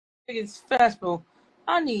biggest festival.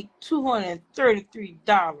 I need $233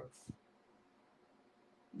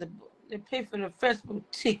 to, to pay for the festival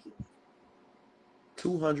ticket.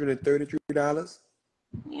 $233.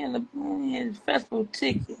 Yeah, the festival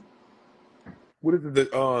ticket. What is it?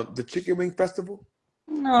 The Chicken Wing Festival?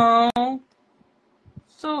 No,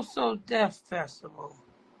 So Deaf Festival.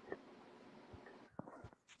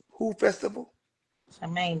 Who festival?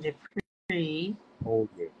 Jermaine Dupri. Oh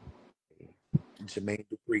yeah, Jermaine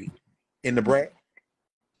Dupri. In the Brat?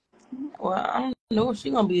 Well, I don't know if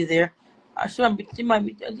she's gonna be there. She might be. She might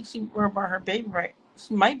be. I think she worried about her baby, right?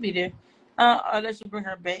 She might be there. Unless she bring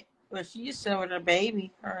her baby. But she just said with her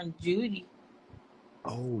baby, her and Judy.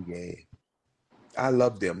 Oh yeah, I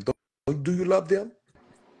love them. Do you love them?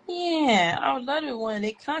 Yeah, I would love to win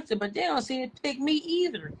their concert, but they don't seem to pick me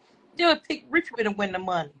either. They would pick rich people to win the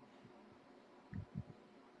money.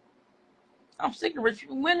 I'm sick of rich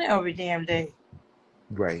people winning every damn day.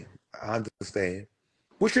 Right, I understand.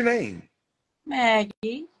 What's your name?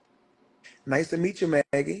 Maggie, Nice to meet you,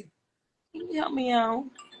 Maggie. can you help me out?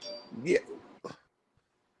 Yeah. I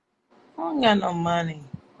don't got no money.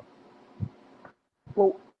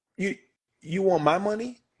 Well, you want my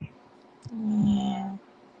money? Yeah.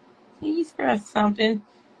 Can you spare something?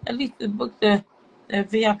 At least to book the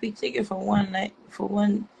VIP ticket for one night, for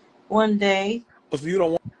one day. Oh, so you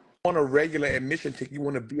don't want a regular admission ticket? You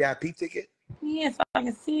want a VIP ticket? Yes, I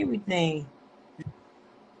can see everything.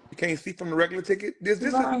 You can't see from the regular ticket.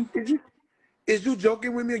 No, Is you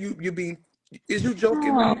joking with me? Or you being? Is you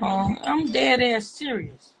joking with me? I'm dead ass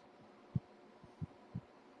serious.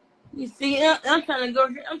 You see, I'm trying to go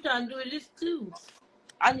here. I'm trying to do this too.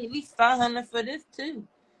 I need at least 500 for this too.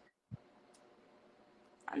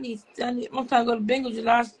 I'm trying to go to bingo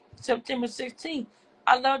September 16th.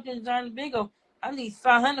 I love to join the bingo. I need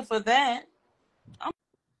 500 for that. I'm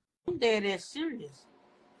dead ass serious.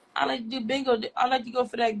 I like to do bingo. I like to go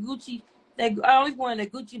for that Gucci. I always wanted a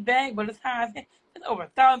Gucci bag, but it's high. It's over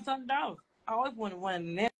 $1,000. I always wanted one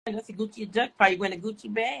of them. That's a Gucci jackpot. You win a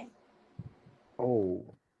Gucci bag. Oh,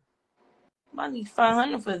 I need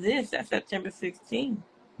 500 for this. That's September 16th.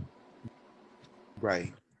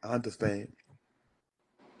 right. I understand.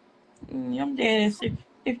 I'm dead ass serious.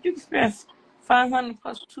 If you spend 500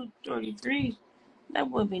 plus 233, that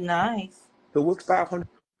would be nice. So what's 500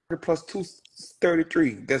 plus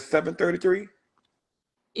 233? That's 733.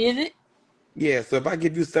 Is it? Yeah. So if I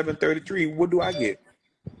give you 733, what do I get?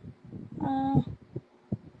 Uh,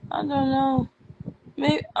 I don't know.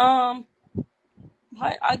 Maybe I'll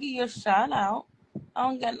give you a shout out.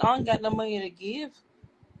 I don't got no money to give.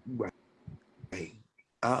 Right.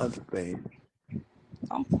 I understand.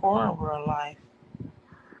 I'm poor in real life.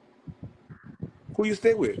 Who you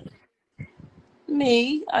stay with?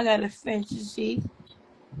 Me, I got a fantasy.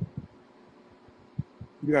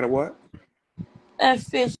 You got a what? A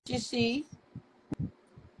fantasy.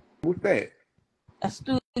 What's that? A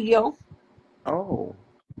studio. Oh.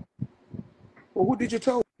 Well, who did you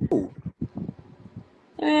told?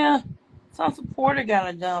 Yeah, some supporter got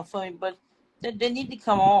it done for me, but they need to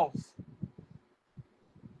come off.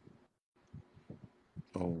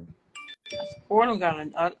 Oh. Support them got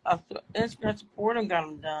them. Instagram support them got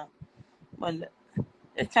them done, but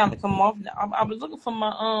it's time to come off. I was looking for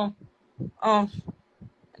my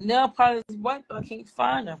nail polish wipe, but I can't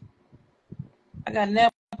find them. I got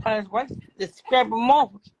nail polish wipes to scrap them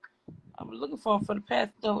off. I was looking for them for the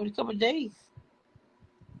past a couple of days.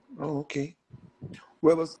 Oh, okay.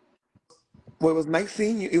 Well, it was nice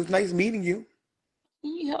seeing you. It was nice meeting you.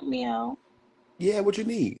 Can you help me out? Yeah, what you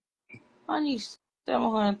need? I need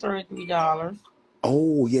 $733.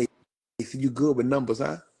 Oh, yeah. See, you good with numbers,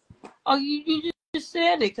 huh? Oh, you just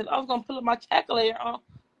said it because I was gonna pull up my calculator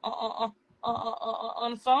on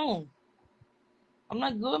the phone. I'm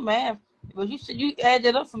not good at math, but you said you add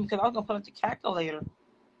that up for me because I was gonna pull up the calculator.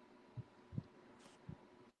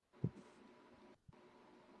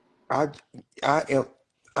 I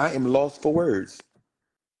I am lost for words.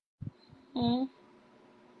 Hmm.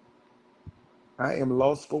 I am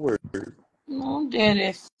lost for words. No, I'm dead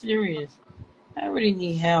ass serious. I really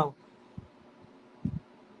need help.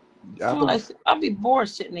 I'll be bored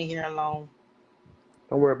sitting in here alone.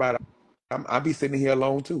 Don't worry about it. I'll be sitting here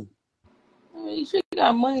alone too. I mean, you should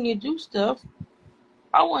got money to do stuff.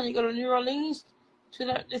 I want to go to New Orleans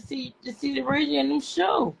to see the radio new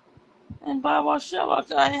show and buy our show. I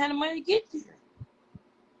didn't have the money to get there.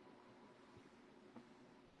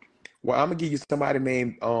 Well, I'm gonna give you somebody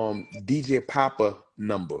named DJ Papa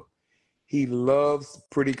number. He loves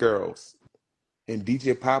pretty girls, and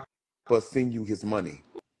DJ Papa send you his money.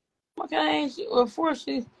 What can I ask you?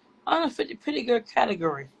 Unfortunately, I'm a pretty good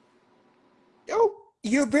category. Yo,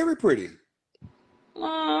 You're very pretty.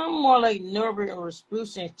 I'm more like Norbert or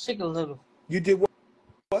Spruce and Chicken Little. You did what?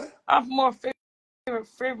 What? I'm more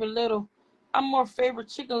favorite Little. I'm more favorite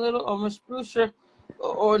Chicken Little or Miss Sprucer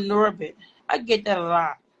or Norbert. I get that a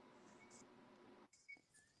lot.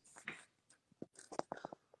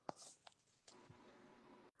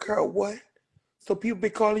 Girl, what? So people be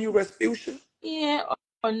calling you Rasputia? Yeah,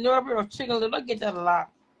 or Norbert or Chicken Little. I get that a lot.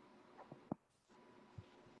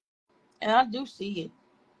 And I do see it.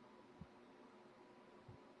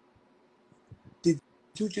 Did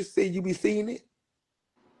you just say you be seeing it?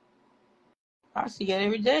 I see it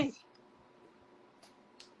every day.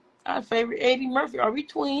 I favorite Eddie Murphy. Are we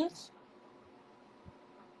twins?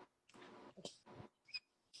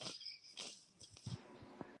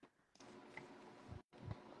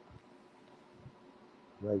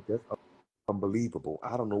 Right, that's unbelievable.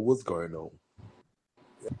 I don't know what's going on.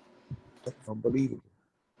 That's unbelievable.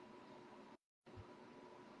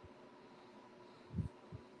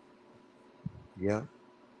 Yeah.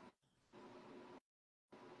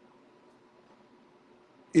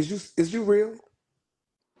 Is you real?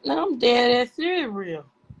 No, I'm dead ass serious real.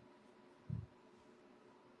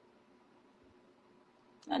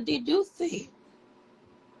 They do say it.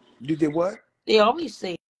 You did what? They always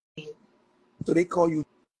say it. So they call you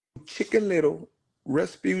Chicken Little,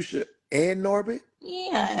 Rasputia, and Norbit?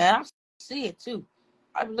 Yeah, I see it too.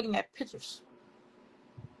 I've been looking at pictures.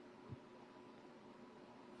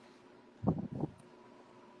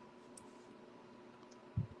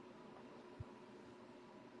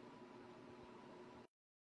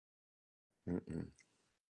 Mm-mm.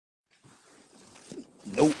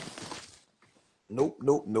 Nope. Nope.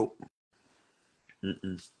 Nope. Nope.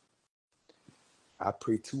 Mm-mm. I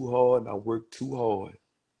pray too hard and I work too hard.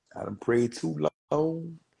 I done prayed too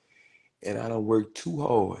long and I done worked too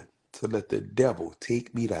hard to let the devil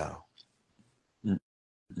take me down.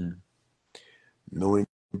 Mm-mm. No,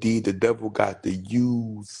 indeed, the devil got to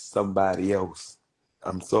use somebody else.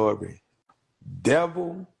 I'm sorry.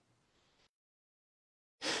 Devil,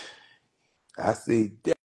 I say,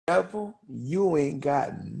 devil, you ain't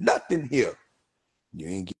got nothing here. You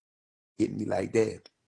ain't getting me like that.